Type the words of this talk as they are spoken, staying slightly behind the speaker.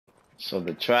So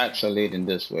the tracks are leading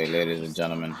this way, ladies and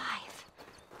gentlemen.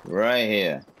 Right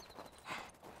here.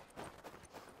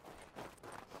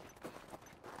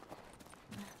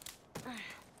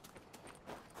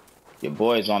 Your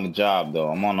boy's on the job, though.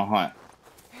 I'm on the hunt.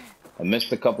 I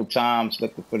missed a couple times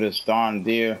looking for this darn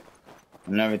deer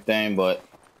and everything, but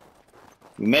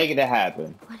we making it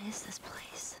happen. What is this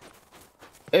place?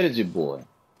 It is your boy.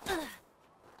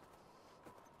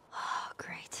 Oh,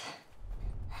 great.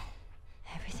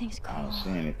 Everything's cool. I don't see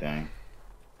anything.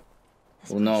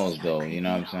 Who knows, though? You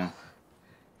know what I'm saying?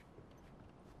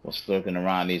 What's lurking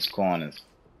around these corners?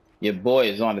 Your boy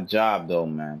is on the job, though,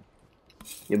 man.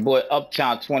 Your boy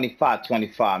Uptown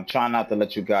 2525. I'm trying not to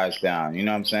let you guys down. You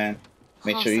know what I'm saying?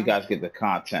 Make sure you guys get the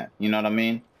content. You know what I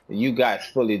mean? That you guys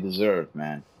fully deserve,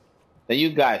 man. That you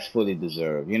guys fully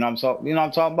deserve. You know what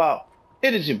I'm talking about?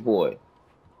 It is your boy.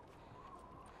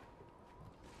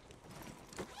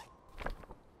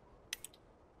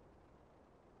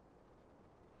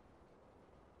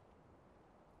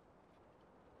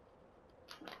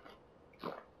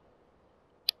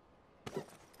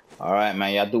 All right,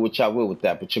 man. Y'all do what y'all will with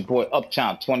that. But your boy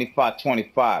Uptown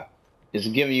 2525 is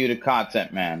giving you the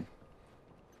content, man.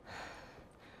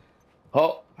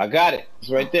 Oh, I got it.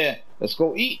 It's right there. Let's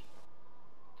go eat.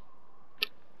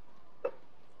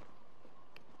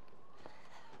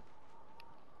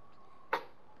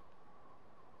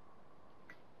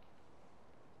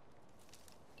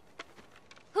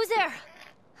 Who's there?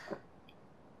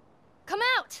 Come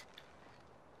out!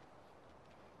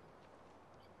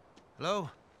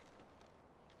 Hello?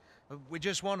 We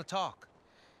just want to talk.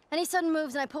 Any sudden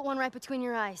moves and I put one right between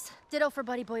your eyes. Ditto for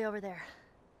buddy boy over there.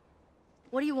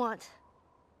 What do you want?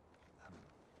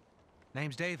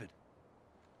 Name's David.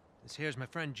 This here's my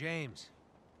friend James.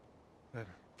 We're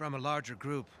from a larger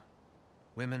group.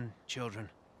 Women, children.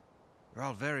 We're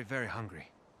all very, very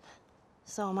hungry.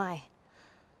 So am I.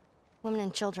 Women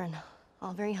and children,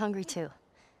 all very hungry too.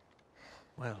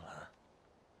 Well,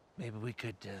 maybe we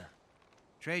could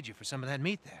trade you for some of that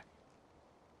meat there.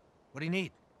 What do you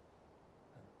need?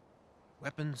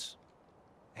 Weapons,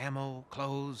 ammo,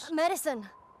 clothes? Medicine!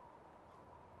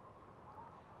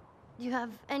 Do you have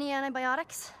any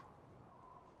antibiotics?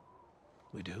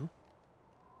 We do.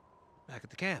 Back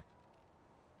at the camp.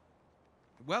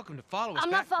 You're welcome to follow us I'm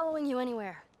back. not following you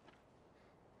anywhere.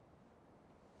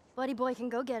 Buddy boy can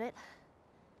go get it.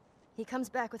 He comes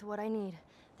back with what I need.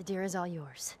 The deer is all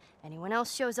yours. Anyone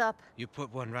else shows up... You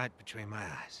put one right between my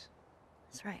eyes.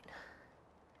 That's right.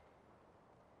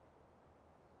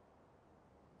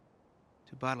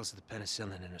 2 bottles of the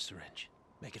penicillin in a syringe.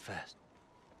 Make it fast.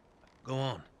 Go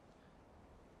on.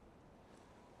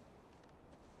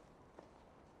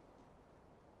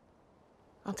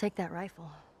 I'll take that rifle.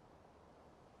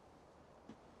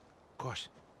 Of course.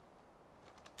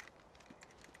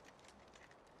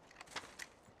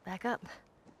 Back up.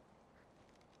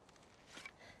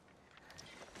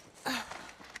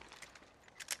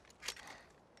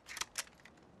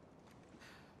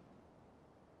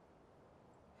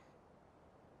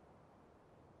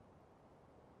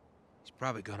 It's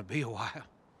probably gonna be a while.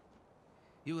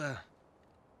 You,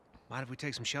 mind if we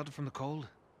take some shelter from the cold?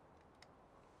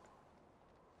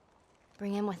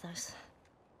 Bring him with us.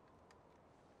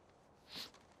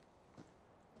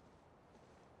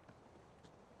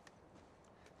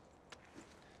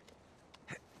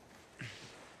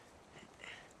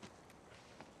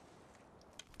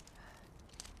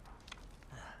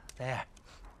 There.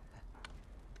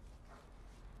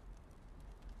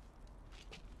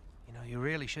 You know, you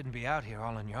really shouldn't be out here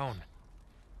all on your own.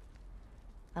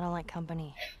 I don't like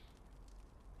company.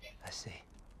 I see.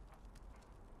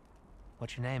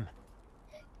 What's your name?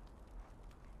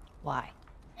 Why?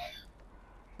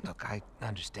 Look, I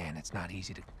understand it's not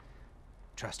easy to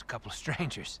trust a couple of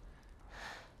strangers.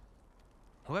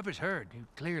 Whoever's hurt, you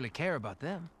clearly care about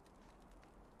them.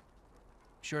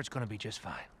 Sure, it's gonna be just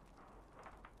fine.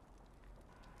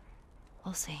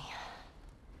 We'll see.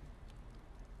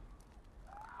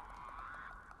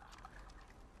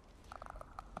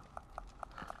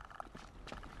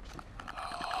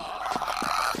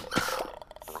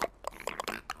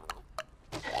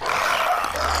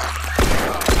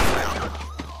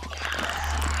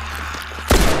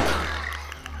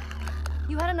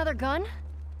 You had another gun?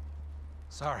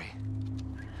 Sorry.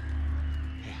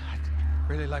 Hey, I'd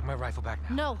really like my rifle back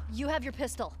now. No, you have your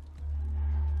pistol.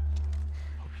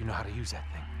 Hope you know how to use that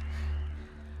thing.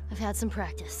 I've had some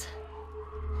practice.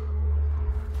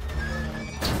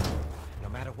 No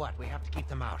matter what, we have to keep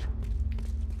them out.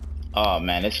 Oh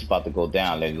man, this is about to go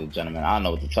down, ladies and gentlemen. I don't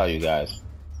know what to tell you guys.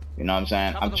 You know what I'm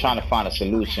saying? I'm trying to find a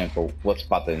solution for what's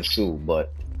about to ensue,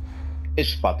 but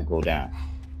it's about to go down.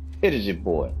 It is your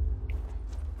boy.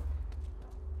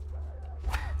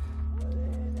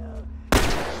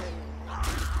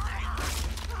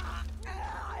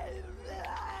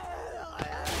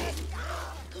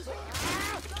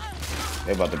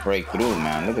 They're about to break through,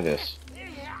 man. Look at this.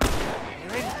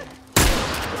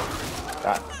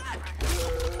 God.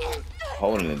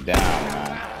 Holding it down,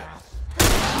 man.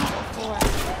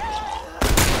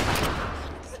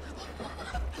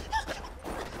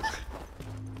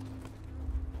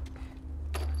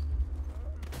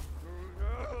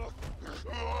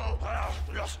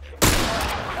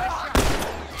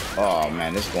 Oh,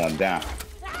 man, this going down.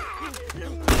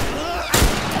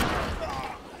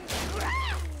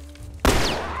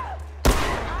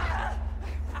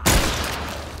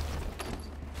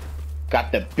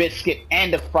 Got the biscuit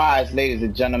and the fries, ladies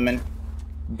and gentlemen.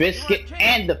 Biscuit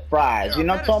and the fries. You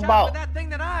know what I'm talking about? That thing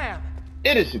that I am.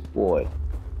 It is your boy.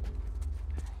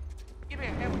 Give me a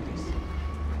hand with this.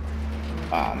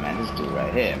 Oh, man, this dude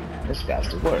right here, man. This guy's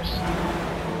the worst.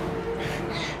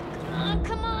 Oh,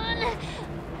 come on.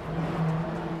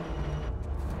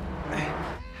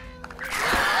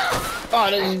 Oh,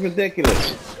 this is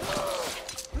ridiculous.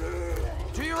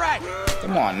 To your right.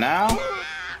 Come on now.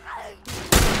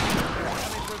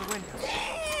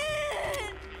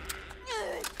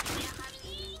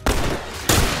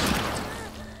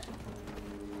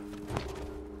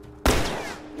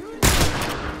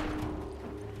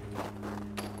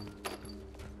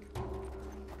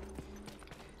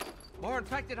 More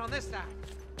infected on this side.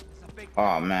 It's a big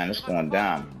Oh, man, it's going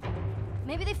down.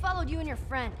 Maybe they followed you and your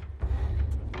friend.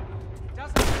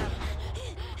 Doesn't matter.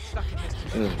 Stuck in this.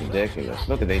 This is ridiculous.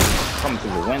 Look at they coming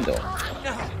through the window.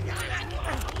 No!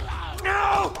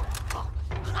 No!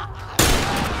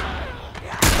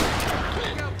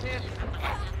 Let's go, kid.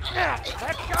 Yeah,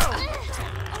 let's go!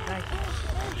 Thank you.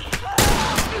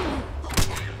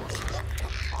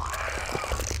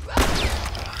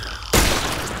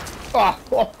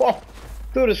 Oh,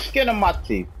 through the skin of my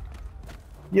teeth.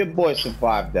 Your boy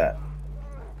survived that.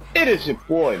 It is your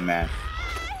boy, man.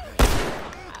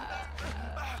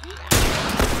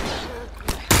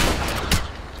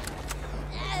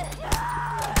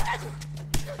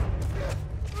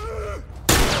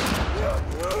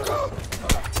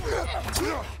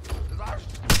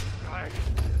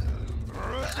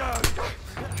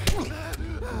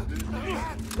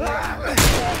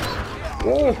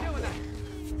 Oh.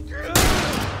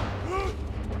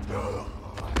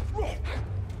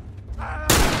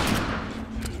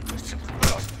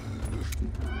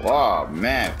 Wow,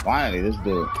 man, finally this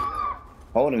dude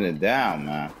holding it down,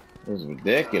 man. This is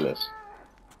ridiculous.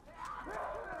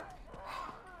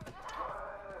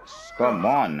 Come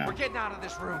on now. We're getting out of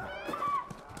this room.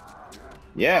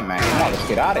 Yeah, man, come on, let's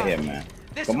get out of here, man.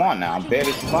 Come on now, I'm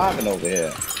barely surviving over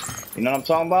here. You know what I'm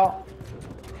talking about?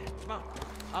 Come on,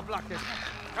 I'll block this.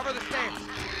 Cover the stairs.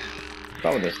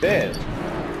 Cover the stairs.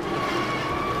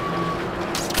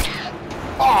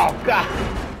 Oh, God.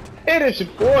 It is your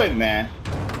boy, man.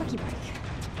 Lucky break.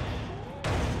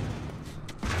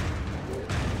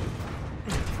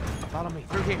 Follow me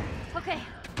through here. Okay.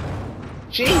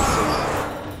 Jesus.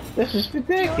 This is Do you know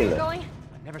where you're ridiculous. going?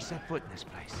 I never set foot in this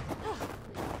place.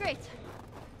 Great.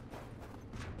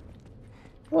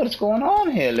 What is going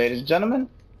on here, ladies and gentlemen?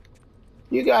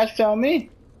 You guys tell me.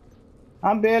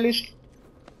 I'm barely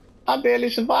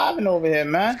surviving over here,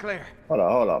 man. It's clear.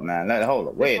 Hold up, man. Hold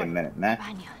up. Wait a minute, man.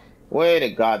 Behind you. Wait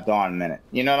a goddamn minute.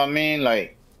 You know what I mean?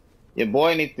 Like, your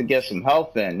boy needs to get some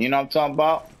help in. You know what I'm talking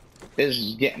about? This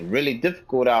is getting really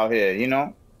difficult out here, you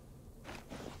know?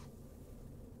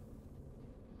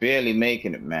 Barely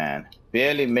making it, man.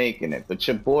 Barely making it. But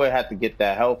your boy had to get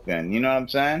that help in. You know what I'm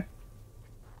saying?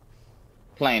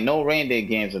 Playing no reindeer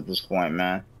games at this point,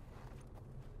 man.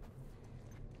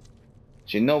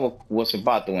 But you know what's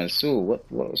about to ensue.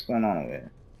 What's going on over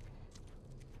here?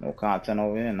 No content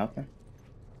over here, nothing.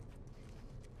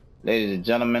 Ladies and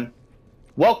gentlemen,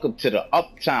 welcome to the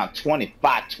Uptown How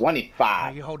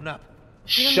 2525 you holding up?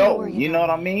 show. You know what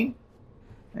I mean?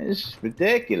 It's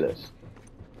ridiculous.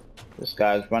 This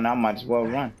guy's running. I might as well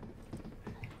run.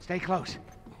 Stay close.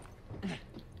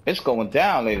 It's going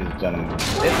down, ladies and gentlemen.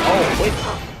 Oh, wait.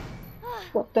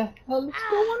 What the hell is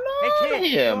going on Hey, kid,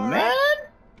 here, you all man? right?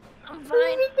 I'm fine.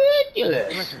 It's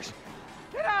ridiculous. Blinkers.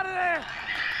 Get out of there!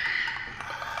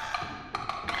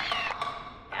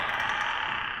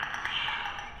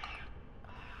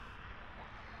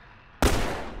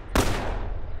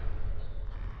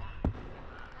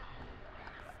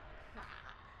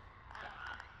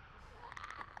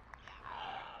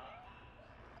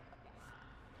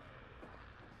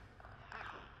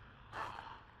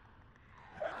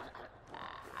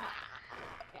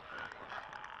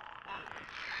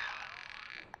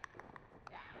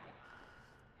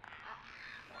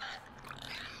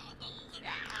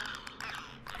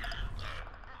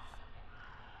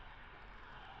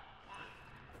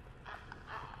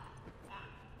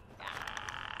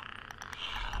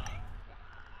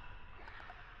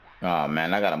 Oh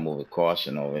man, I gotta move with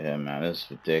caution over here, man. This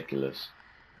is ridiculous.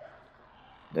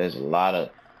 There's a lot of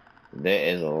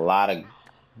there is a lot of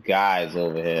guys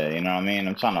over here, you know what I mean?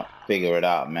 I'm trying to figure it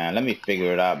out, man. Let me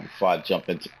figure it out before I jump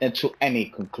into any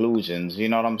conclusions, you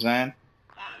know what I'm saying?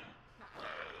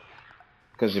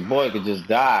 Because your boy could just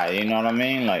die, you know what I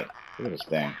mean? Like, look at this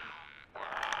thing.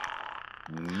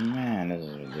 Man, this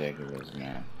is ridiculous,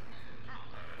 man.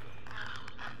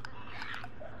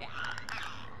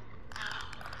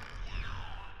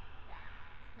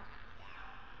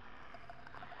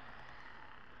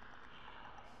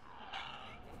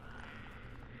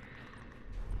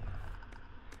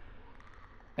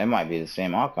 It might be the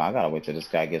same outcome. I gotta wait till this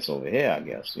guy gets over here, I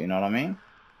guess. You know what I mean?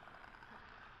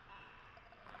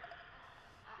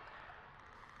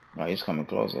 Oh, he's coming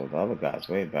closer. The other guy's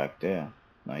way back there.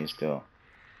 No, this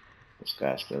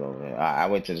guy's still over here. I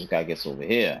wait till this guy gets over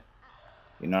here.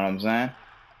 You know what I'm saying?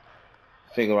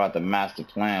 Figure out the master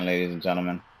plan, ladies and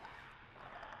gentlemen.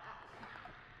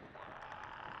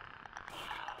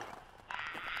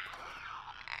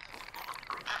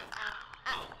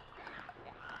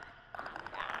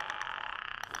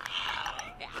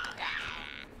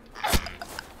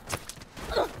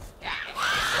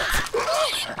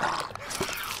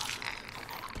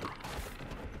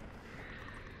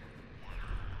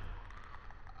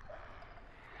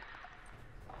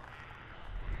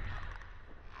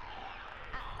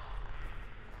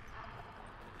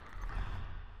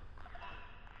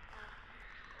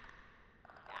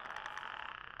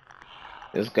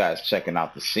 This guy's checking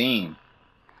out the scene.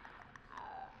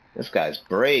 This guy's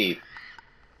brave.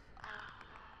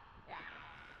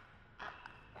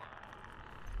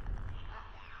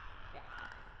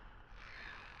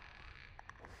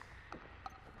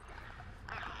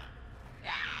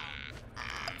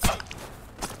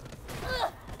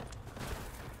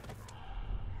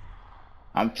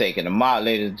 I'm taking him out,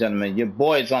 ladies and gentlemen. Your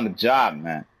boy's on the job,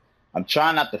 man. I'm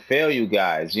trying not to fail you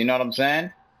guys. You know what I'm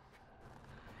saying?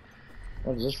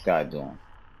 What is this guy doing?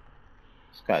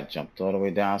 This guy jumped all the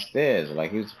way downstairs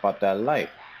like he was about that light.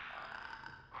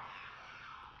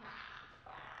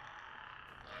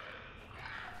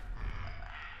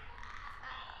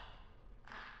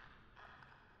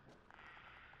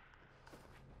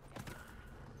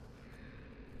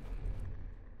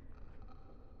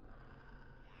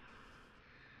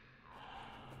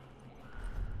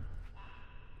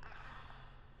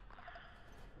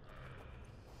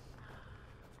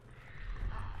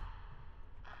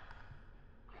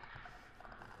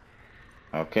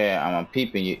 Okay, I'm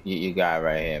peeping you guy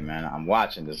right here, man. I'm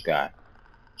watching this guy.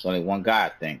 It's only one guy, I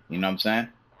think. You know what I'm saying?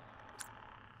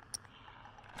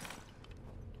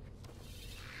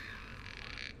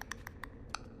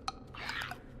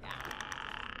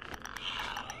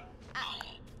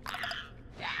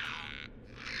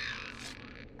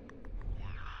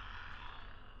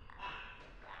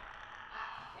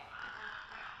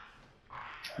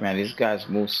 Man, these guys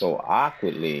move so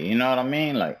awkwardly. You know what I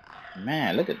mean? Like,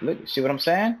 man, look, see what I'm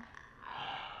saying?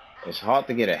 It's hard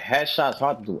to get a headshot. It's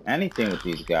hard to do anything with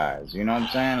these guys. You know what I'm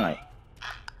saying? Like,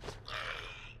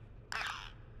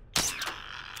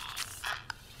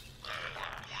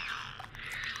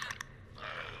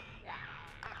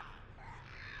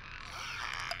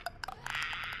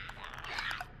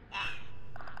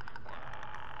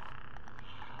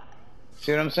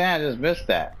 see what I'm saying? I just missed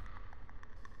that.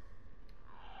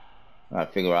 I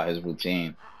gotta figure out his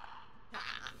routine.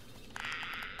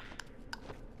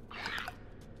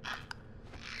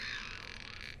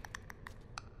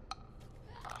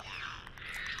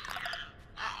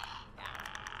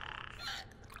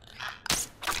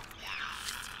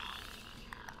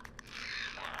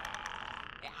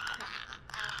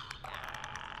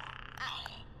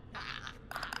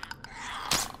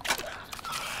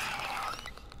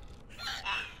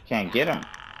 Can't get him.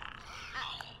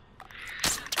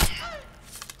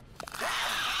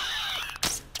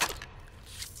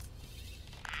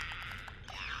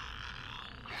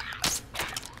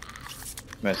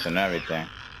 Missing everything.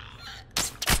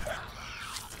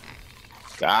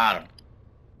 Got him.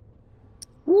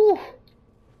 Woo!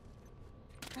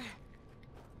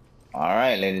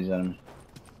 Alright, ladies and gentlemen.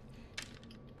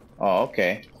 Oh,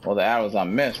 okay. Well, the arrows I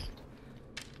missed.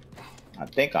 I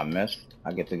think I missed.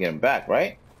 I get to get them back,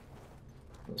 right?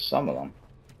 Some of them.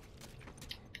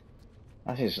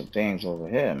 I see some things over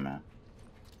here, man.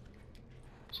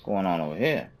 What's going on over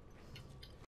here?